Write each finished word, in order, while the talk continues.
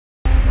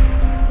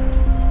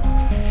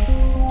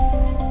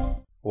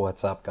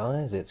What's up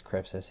guys, it's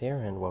Krepsis here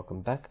and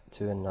welcome back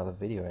to another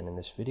video, and in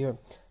this video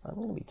I'm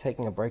going to be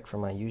taking a break from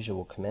my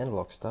usual command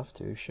block stuff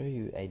to show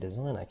you a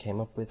design I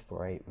came up with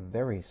for a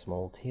very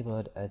small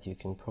T-Bud, as you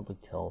can probably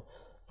tell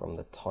from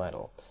the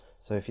title.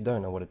 So if you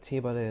don't know what a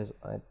T-Bud is,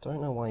 I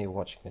don't know why you're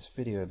watching this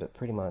video, but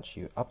pretty much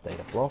you update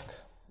a block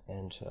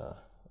and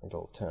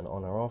it'll turn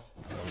on or off,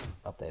 and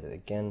update it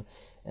again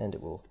and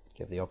it will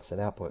give the opposite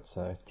output.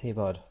 So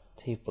T-Bud,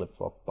 T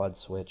flip-flop, Bud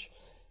switch.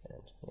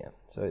 And yeah,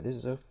 so this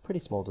is a pretty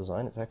small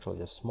design. It's actually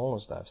the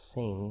smallest I've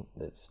seen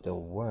that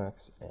still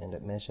works, and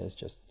it measures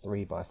just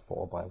 3 by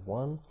 4 by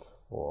 1,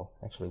 or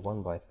actually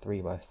 1 by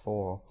 3 by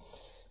 4,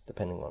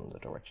 depending on the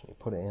direction you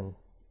put it in.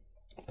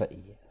 But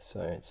yeah,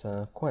 so it's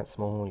quite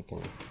small. You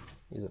can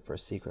use it for a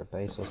secret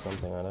base or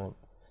something. I don't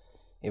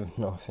even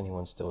know if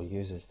anyone still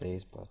uses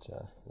these, but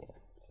yeah,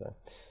 so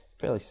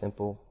fairly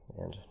simple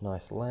and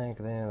nice lag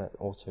there. That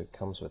also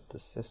comes with the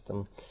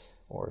system,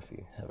 or if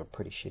you have a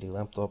pretty shitty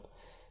laptop.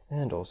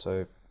 And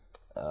also,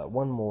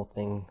 one more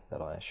thing that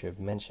I should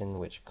mention,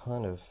 which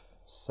kind of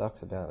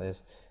sucks about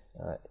this,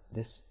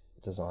 this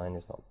design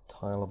is not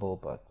tileable,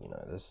 but you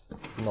know, there's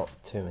not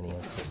too many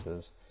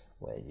instances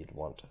where you'd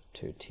want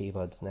two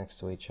T-Buds next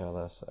to each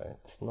other, so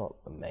it's not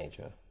a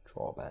major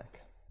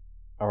drawback.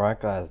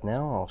 Alright guys,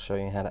 now I'll show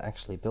you how to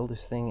actually build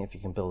this thing. If you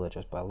can build it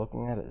just by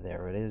looking at it,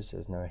 there it is.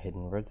 There's no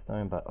hidden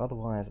redstone, but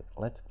otherwise,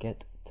 let's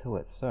get to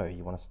it. So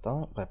you want to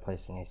start by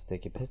placing a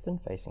sticky piston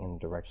facing in the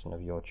direction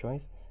of your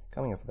choice.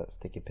 Coming off of that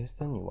sticky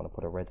piston, you want to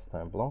put a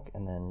redstone block,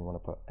 and then you want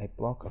to put a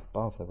block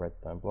above the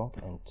redstone block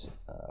and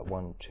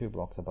 2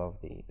 blocks above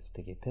the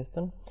sticky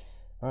piston.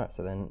 Alright,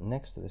 so then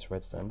next to this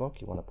redstone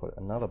block, you want to put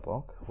another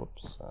block,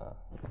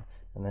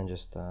 and then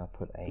just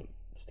put a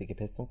sticky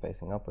piston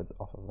facing upwards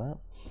off of that,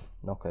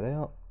 knock it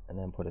out, and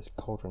then put a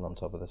cauldron on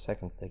top of the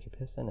second sticky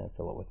piston and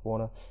fill it with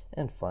water.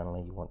 And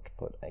finally, you want to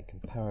put a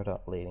comparator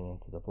leading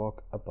into the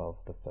block above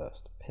the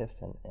first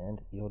piston,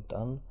 and you're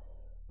done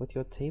with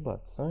your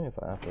T-Bud. So if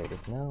I update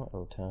this now,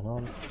 it'll turn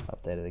on,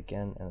 update it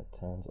again, and it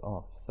turns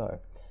off. So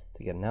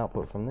to get an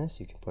output from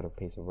this, you can put a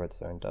piece of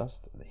redstone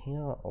dust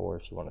here, or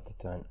if you want it to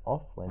turn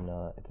off when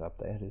it's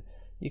updated,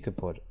 you could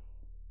put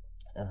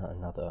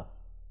another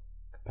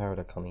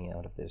comparator coming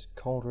out of this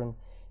cauldron.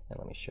 And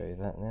let me show you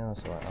that now.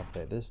 So I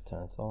update this,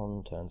 turns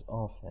on, turns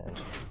off, and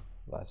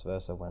vice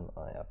versa when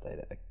I update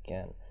it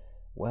again.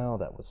 Wow,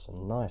 that was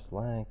some nice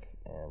lag.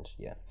 And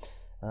yeah,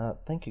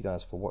 thank you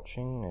guys for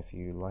watching. If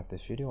you liked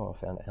this video or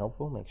found it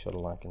helpful, make sure to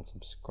like and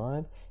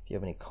subscribe. If you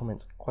have any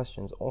comments,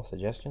 questions, or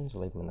suggestions,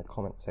 leave them in the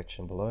comment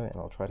section below, and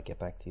I'll try to get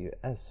back to you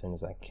as soon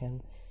as I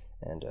can.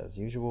 And as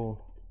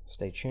usual,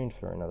 stay tuned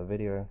for another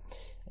video,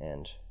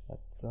 and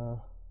that's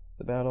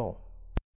about all.